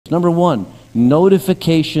Number one,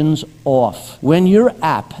 notifications off. When your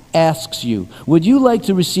app asks you, would you like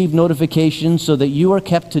to receive notifications so that you are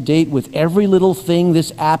kept to date with every little thing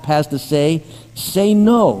this app has to say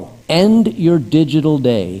no. End your digital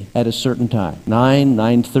day at a certain time.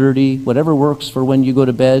 9:30, whatever works for when you go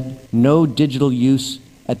to bed. No digital use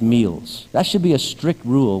at meals. That should be a strict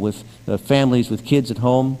rule with families with kids at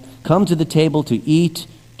home. Come to the table to eat,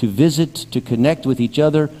 to visit, to connect with each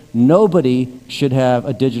other. Nobody should have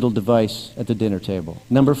a digital device at the dinner table.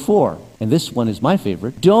 Number 4, and this one is my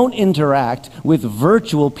favorite, don't interact with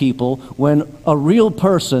virtual people when a real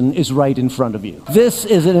person is right in front of you. This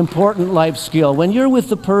is an important life skill. When you're with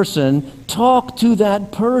the person, talk to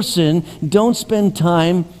that person. Don't spend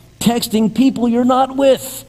time texting people you're not with.